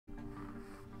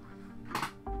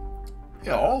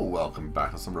Yeah, all welcome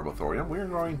back to some Robothorium. We're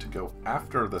going to go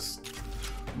after this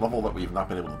level that we've not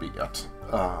been able to beat yet,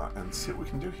 and see what we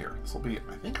can do here. This will be,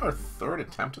 I think, our third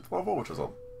attempt at the level, which is a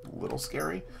little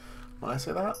scary when I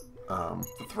say that.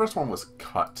 The first one was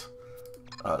cut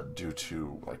due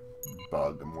to, like,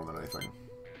 bug more than anything.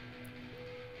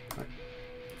 Okay,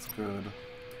 that's good.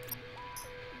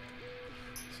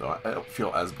 So I don't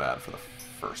feel as bad for the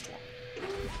first one.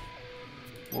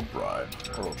 We'll bribe,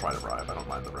 or we'll try to bribe. I don't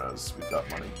mind the res. We've got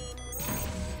money.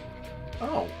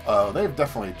 Oh, they've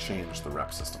definitely changed the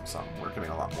rep system some. We're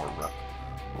getting a lot more rep,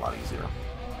 a lot easier.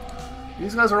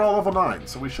 These guys are all level 9,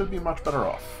 so we should be much better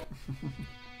off.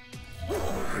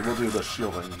 We will do the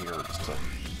shielding here just to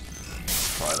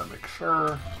try to make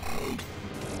sure.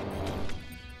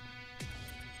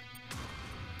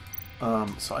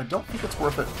 So I don't think it's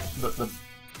worth it.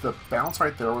 The bounce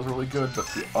right there was really good, but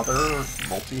the other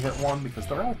multi-hit one, because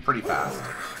they're all pretty fast,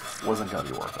 wasn't going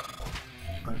to be worth it.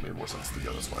 I think it made more sense to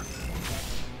go this way.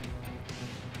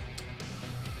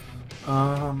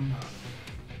 I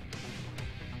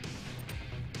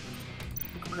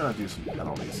think we're going to do some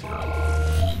penalties here.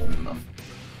 Enough.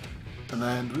 And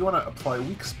then, do we want to apply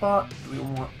weak spot? Do we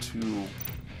want to...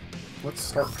 Let's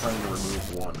start trying to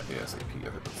remove one ASAP. I think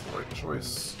that's the right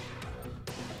choice.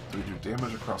 Do we do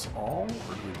damage across all,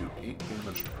 or do we do 8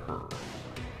 damage per?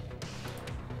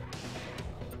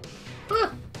 Ah! I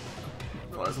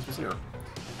didn't realize this was here.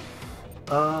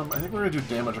 I think we're going to do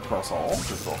damage across all,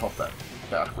 because it'll help that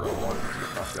back row one to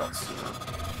get knocked out sooner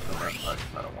than I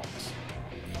kind of want.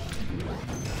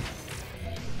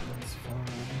 That's fine.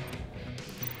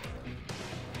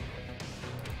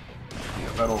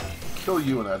 Yeah, that'll kill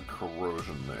you and add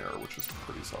corrosion there, which is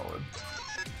pretty solid.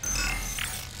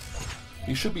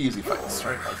 These should be easy fights,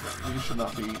 right? Like, these should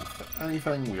not be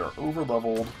anything. We are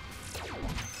over-leveled,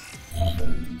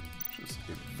 which is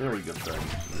a very good thing.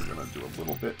 We're going to do a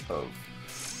little bit of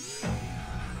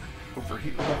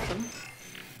overheat reduction.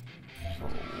 So a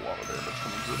lot of damage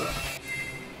coming through there.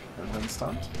 And then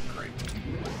stunned. Great.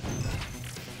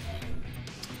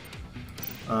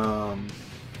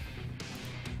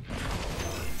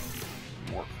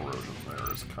 More corrosion there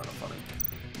is kind of funny.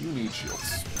 You need shields.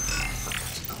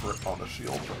 Perfect. On the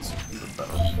shield, that's even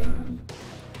better.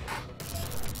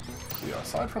 So yeah,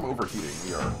 aside from overheating,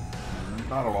 we are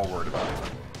not at all worried about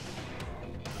anything.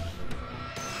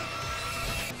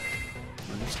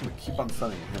 I'm just going to keep on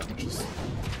sending him, which is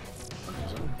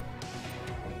amazing.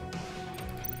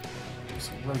 Do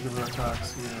some regular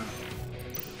attacks here.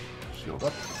 Shield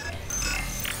up.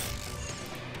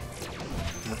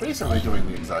 We're basically doing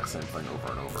the exact same thing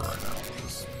over and over right now, which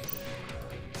is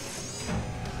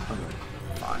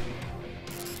fine.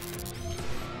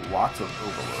 Lots of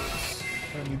overloads.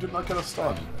 And you did not get a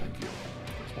stun. Thank you.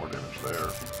 There's more damage there.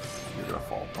 You're going to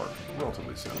fall apart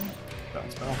relatively soon.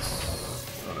 Bounce,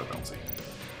 bounce. Oh, no, bouncy.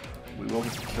 We will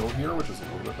get the kill here, which is a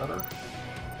little bit better.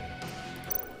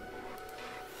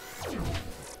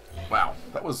 Wow,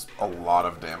 that was a lot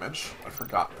of damage. I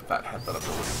forgot that that had that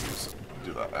ability to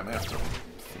do that. I may have to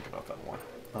think about that more.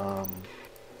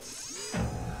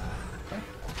 Okay.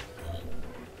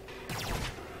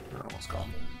 You're almost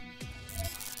gone.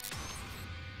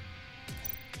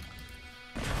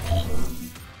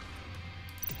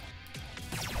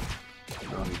 You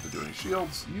don't need to do any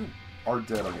shields. You are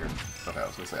dead on your... Okay, I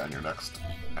was going to say on your next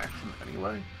action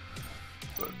anyway.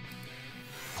 But...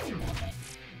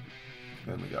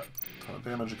 And we got a ton of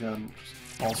damage again, which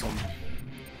is awesome.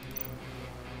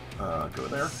 Go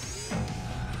there.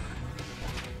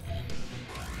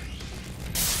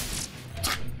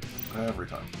 Every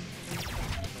time.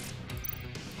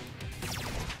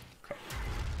 Okay.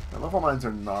 Now, level 9s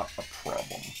are not a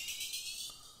problem.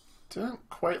 Didn't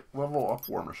quite level up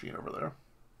War Machine over there.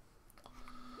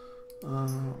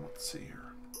 Let's see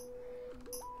here.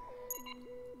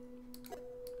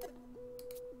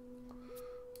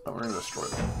 Oh, we're going to destroy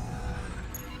them.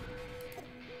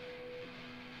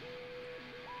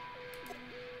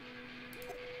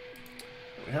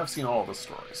 We have seen all of this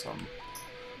story, so I'm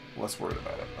less worried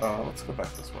about it. Let's go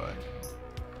back this way.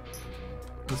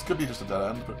 This could be just a dead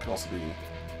end, but it could also be...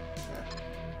 Yeah.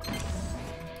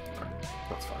 Alright,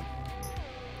 that's fine.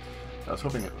 I was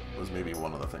hoping it was maybe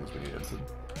one of the things we needed to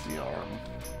de-arm.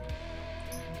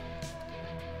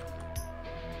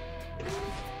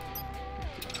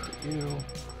 You.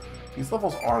 These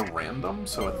levels are random,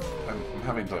 so I'm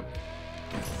having to...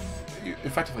 You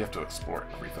effectively have to explore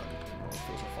everything.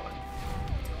 Those are fine.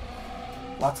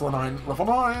 Lots of level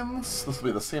 9s. This will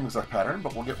be the same exact pattern,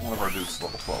 but we'll get one of our dudes to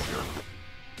level 12 here.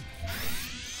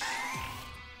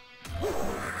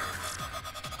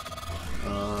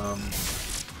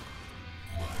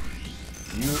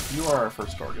 you are our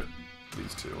first target.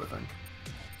 These two, I think.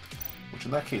 Which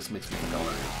in that case makes me think I'll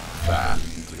need that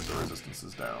to get the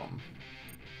resistances down.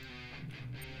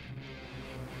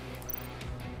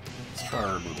 Let's try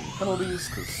removing penalties,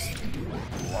 because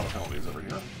a lot of penalties over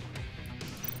here.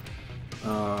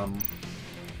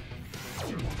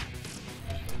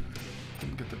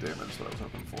 Didn't get the damage that I was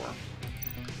hoping for.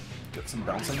 Get some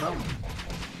bouncing though.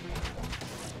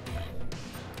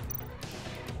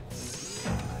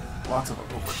 Lots of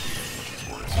overheating, which is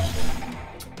worrisome.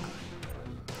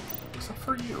 Except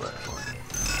for you, actually.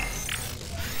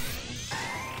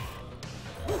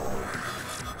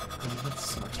 That's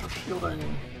some extra shielding,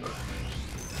 but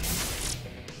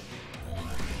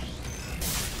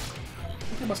I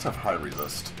think you must have high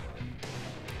resist.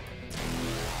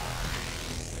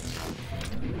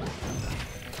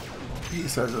 He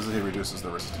says as he reduces the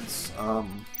resistance.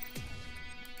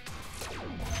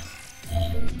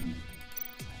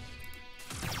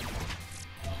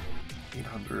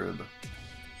 800.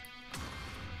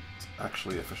 It's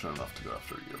actually efficient enough to go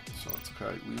after you, so it's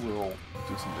okay. We will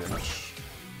do some damage.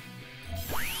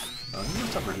 You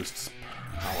must have reduced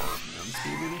power and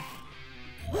speed, maybe?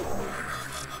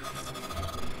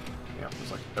 Yeah,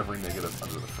 there's like every negative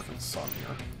under the frickin' sun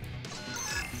here.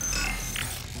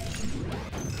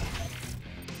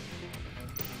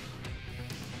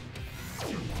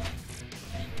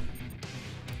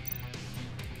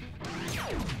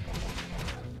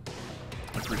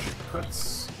 I appreciate the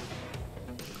crits.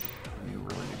 You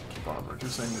really need to keep on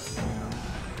reducing if you can.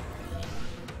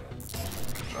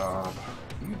 Good job.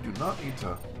 You do not need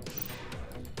to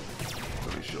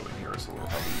really shielding here, so we'll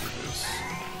probably reduce.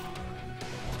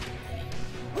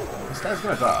 This guy's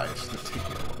gonna die. It's just gonna take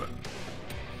me a little bit.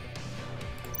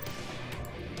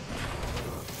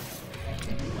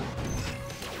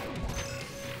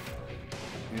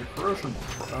 Your corrosion.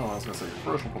 Oh, I was gonna say your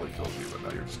corrosion probably kills you, but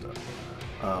now you're just dead.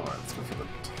 Alright, let's go for the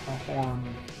top one.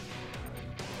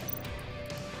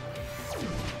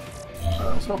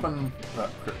 I was hoping that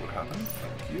crit would happen.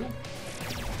 Thank you.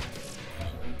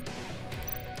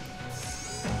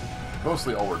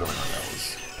 Mostly all we're doing right now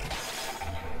is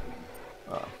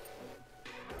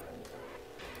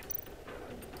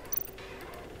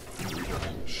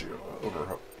regenerating shield,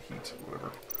 overheat,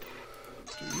 whatever.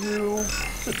 Do you?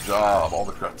 Good job, all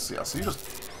the crits. Yeah, so you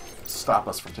just stop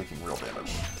us from taking real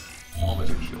damage. All the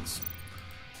big shields,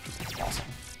 which is awesome.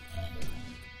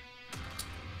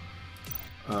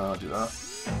 Do that.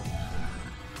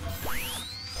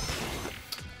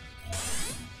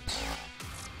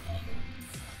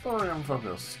 Thorium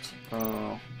focused.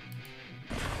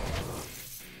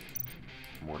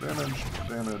 More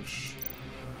damage.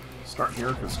 Start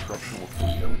here because corruption will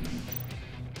kill you.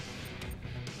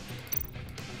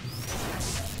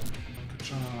 Good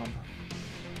job.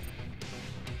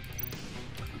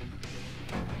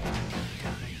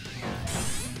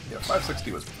 Yeah,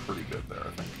 560 was pretty good there, I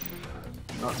think.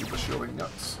 Do not need the shielding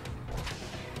nuts.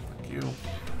 Thank you.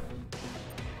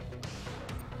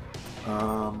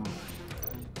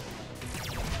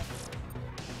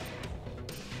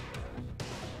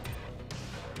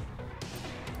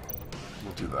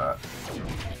 We'll do that.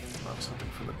 Not something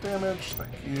for the damage.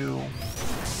 Thank you.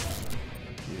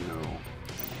 Thank you.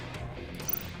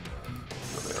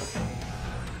 Go there.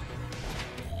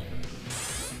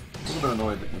 A little bit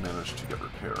annoyed that you managed to get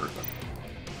repaired, but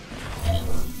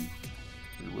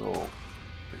we will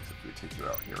basically take you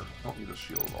out here. I don't need a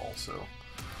shield at all, so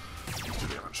let's do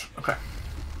damage. Okay.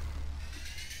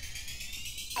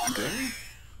 Ding.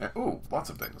 And, ooh, lots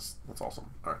of dings. That's awesome.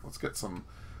 Alright, let's get some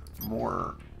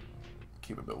more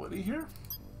capability here.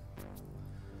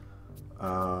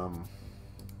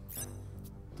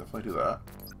 Definitely do that.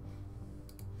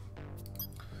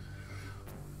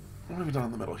 What have we done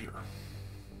in the middle here?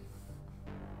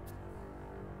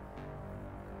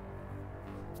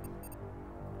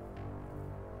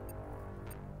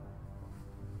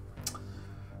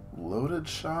 Loaded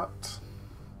shot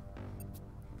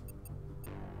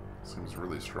seems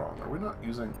really strong. Are we not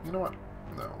using... You know what?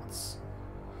 No, let's...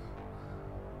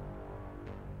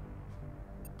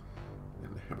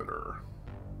 Inhibitor.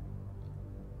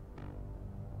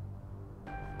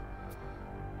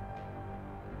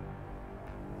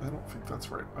 I don't think that's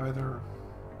right either.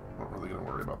 I'm not really going to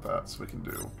worry about that, so we can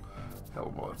do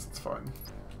Hell Bullets, it's fine.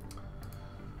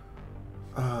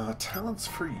 Talents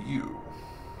for you.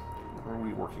 What are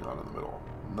we working on in the middle?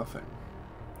 Nothing.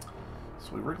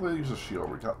 So we regularly use a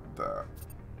shield, we got that.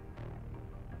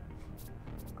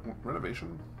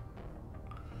 Renovation?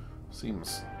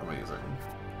 Seems amazing.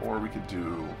 Or we could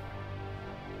do...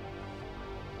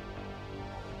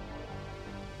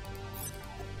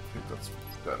 I think that's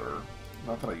better.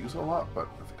 Not that I use it a lot, but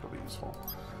I think it'll be useful.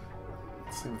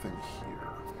 Same thing here.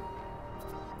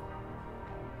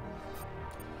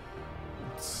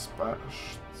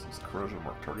 Splash. This is corrosion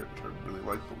mark target, which I really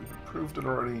like, but we've improved it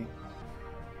already.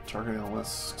 Targeting a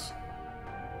list.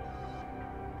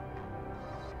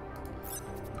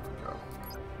 There we go.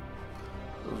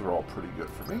 Those are all pretty good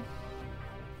for me.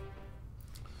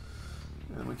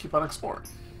 And we keep on exploring.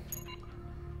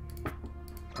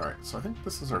 Alright, so I think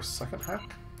this is our second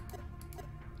hack.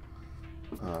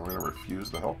 We're going to refuse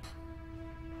the help.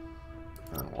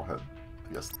 And we'll head,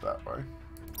 I guess, that way.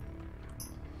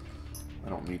 I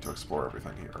don't need to explore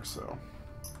everything here, so...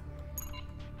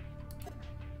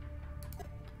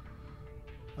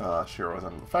 Shiro is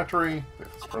under the factory. They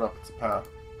have to spread up. It's a path.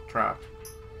 Trap.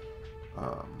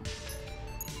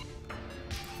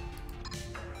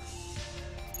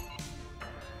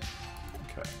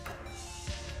 Okay.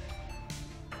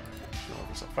 Shiro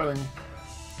will stop fighting.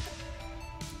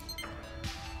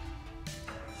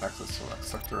 Access to the next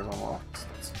sector is unlocked.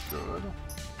 That's good.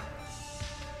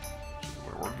 Which is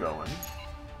where we're going.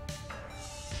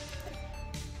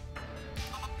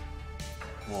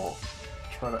 We'll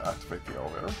try to activate the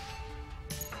elevator.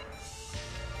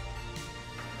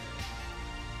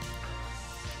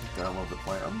 Download the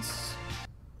plans.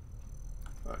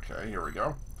 Okay, here we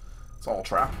go. It's all a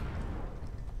trap.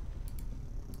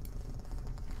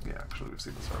 Yeah, actually we've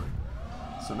seen this already.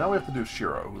 So now we have to do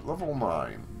Shiro, who's level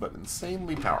 9, but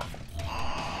insanely powerful.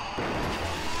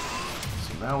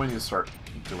 So now we need to start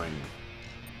doing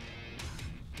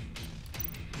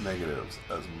negatives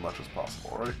as much as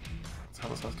possible, right? That's how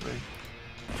this has to be.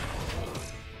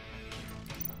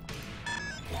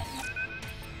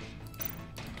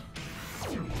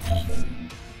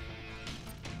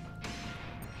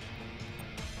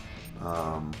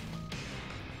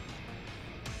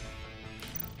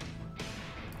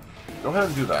 Go ahead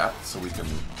and do that so we can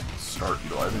start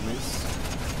utilizing these.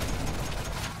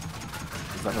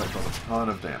 Because that does a ton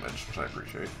of damage, which I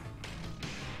appreciate.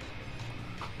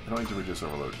 I don't need to reduce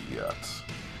overload yet.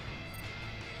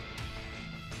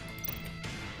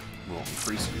 We'll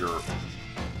increase your...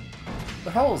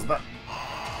 The hell is that?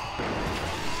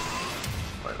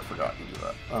 Right, I forgot you do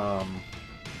that.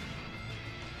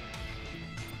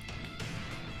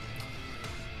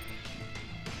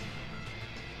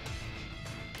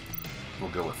 We'll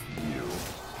go with you.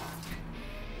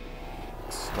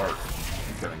 Start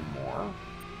getting more.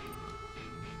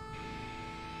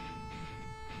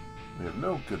 We have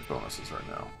no good bonuses right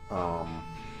now.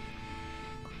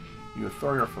 You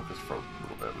authority our focus for a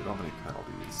little bit. We don't have any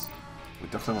penalties. We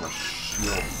definitely want to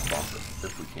shield bump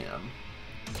if we can.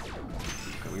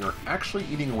 Okay, we are actually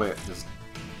eating away at his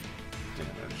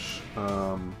damage.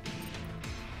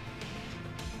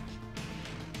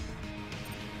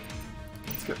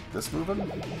 Let's get this moving.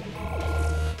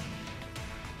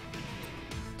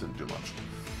 Didn't do much.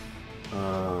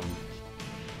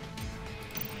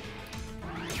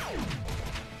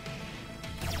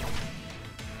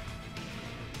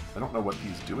 I don't know what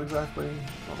these do exactly.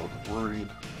 I'm a little worried.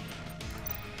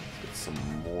 Let's get some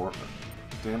more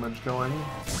damage going.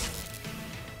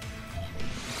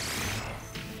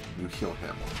 You heal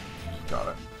him. Got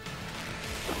it.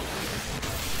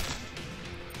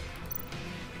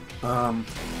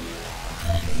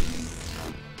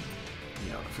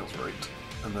 Yeah, that feels right.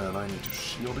 And then I need to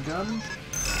shield again.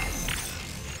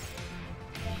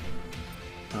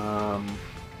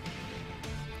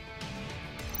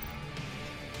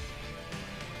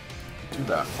 Do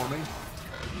that for me.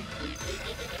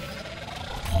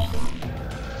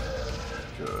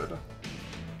 Good.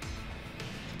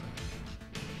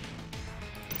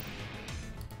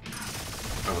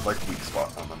 I would like weak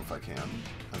spot on them if I can.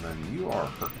 And then you are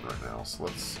hurting right now, so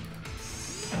let's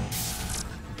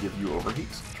give you overheat.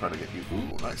 Try to get you...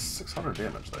 Ooh, nice. 600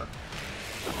 damage there.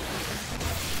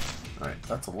 Alright,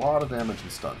 that's a lot of damage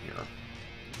and stun here.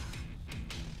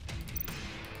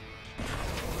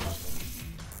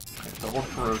 Okay, double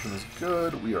corrosion is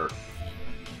good. We are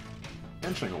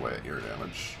inching away at ear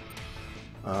damage.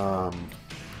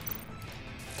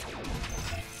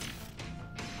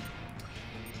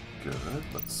 Good.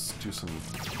 Let's do some...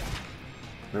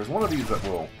 There's one of these that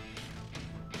will...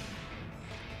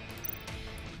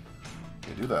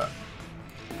 Okay, do that.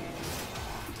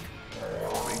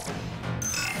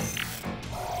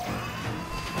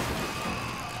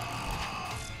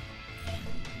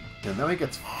 And now he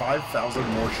gets 5,000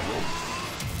 more shield.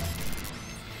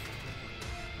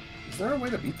 Is there a way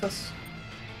to beat this?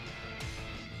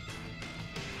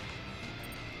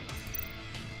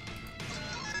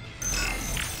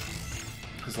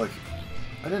 Because, like,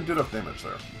 I didn't do enough damage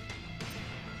there.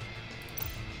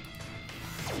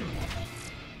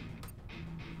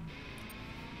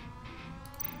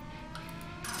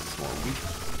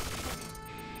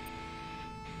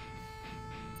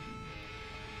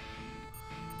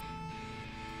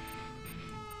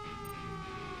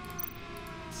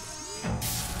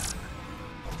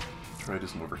 Try to do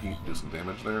some overheat, do some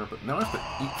damage there, but now I have to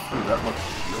eat through that much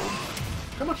shield.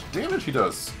 Look how much damage he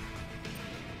does!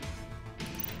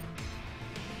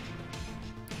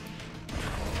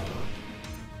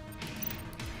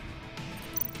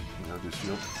 Now do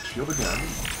shield again.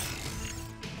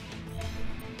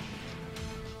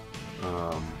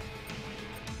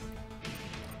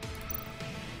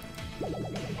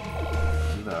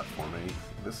 Do that for me.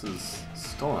 This is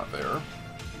still not there.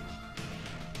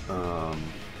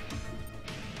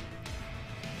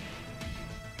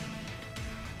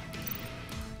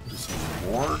 Do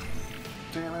some more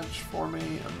damage for me,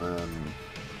 and then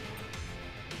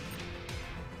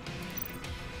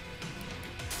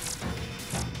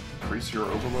increase your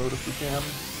overload if we can.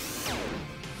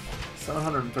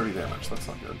 730 damage, that's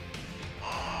not good.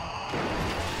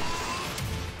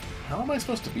 How am I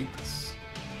supposed to beat this?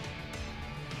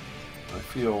 I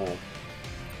feel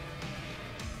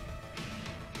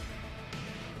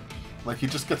like he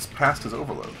just gets past his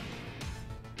overload.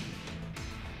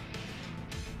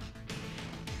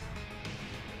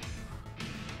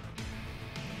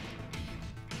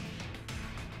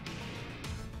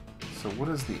 So what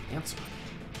is the answer?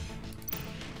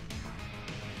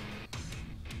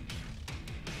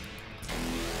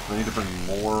 I need to bring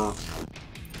more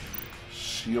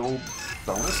shield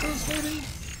bonuses, maybe?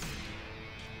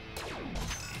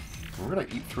 We're gonna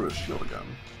eat through his shield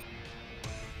again.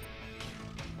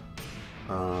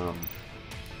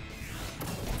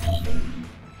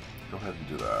 Go ahead and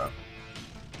do that.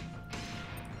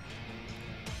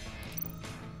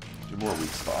 Do more weak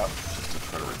spot, just to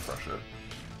try to refresh it.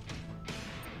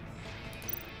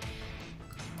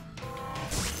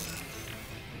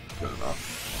 Good enough.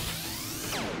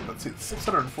 Let's see,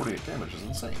 648 damage is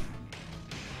insane.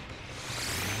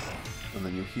 And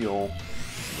then you heal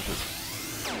with his...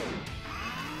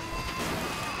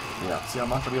 Yeah, see, I'm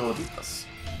not going to be able to beat this.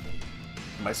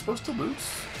 Am I supposed to lose?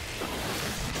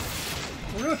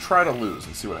 We're going to try to lose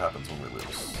and see what happens when we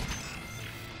lose.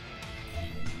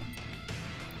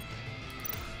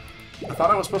 I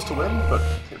thought I was supposed to win, but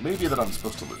it may be that I'm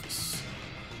supposed to lose.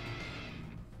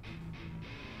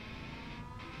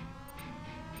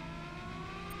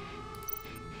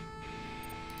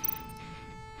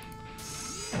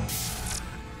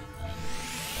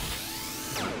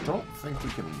 I don't think we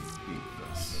can beat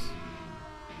this.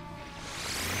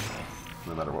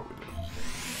 No matter what we do.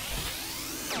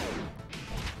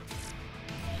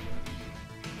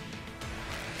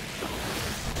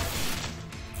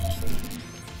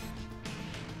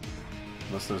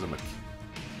 Unless there's a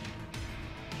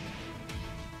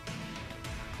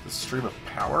Does stream of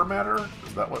power matter?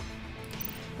 Is that what...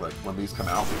 Like, when these come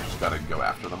out, we just gotta go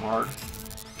after them hard?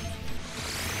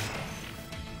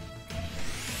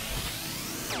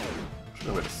 There's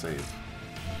no way to save.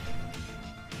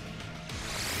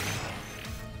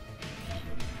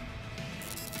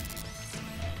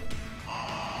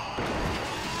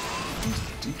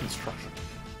 Deconstruction.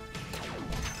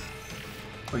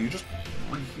 Oh, you just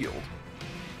re-healed.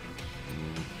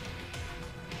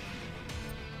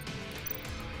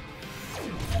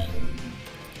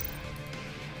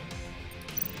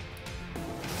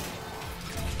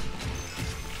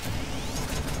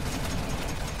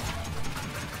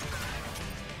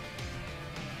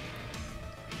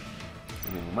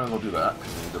 I mean, we might as well do that,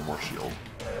 because we need more shield.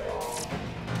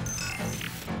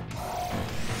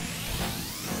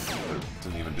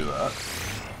 Didn't even do that.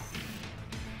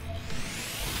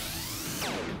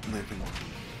 Maybe.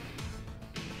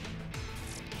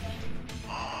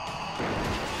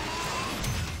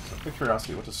 So, quick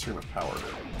curiosity, what does stream of power do?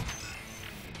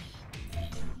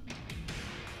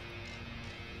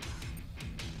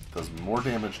 Does more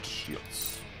damage to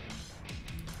shields.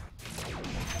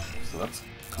 So that's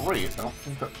great. I don't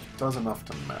think that does enough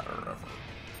to matter ever.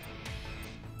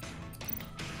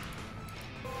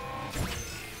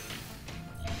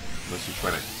 Unless you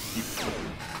try to keep them.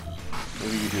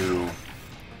 Maybe you do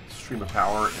stream of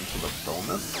power into the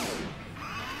bonus.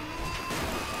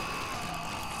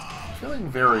 I'm feeling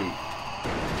very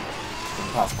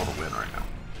impossible to win right now.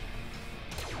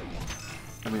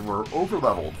 I mean, we're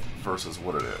over-leveled versus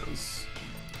what it is.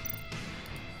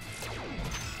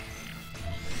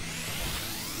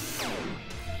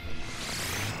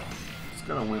 It's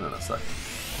gonna win in a second.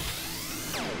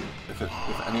 If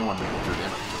anyone will do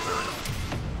damage, there we go.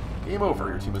 Game over,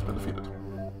 your team has been defeated.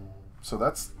 So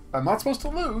that's... I'm not supposed to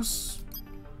lose.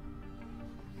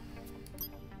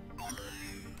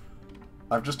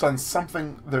 I've just done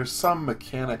something. There's some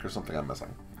mechanic or something I'm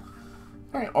missing.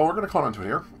 Alright, well, we're going to call into it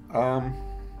here. I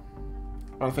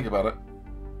want to think about it.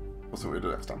 We'll see what we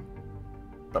do next time.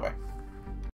 Bye-bye.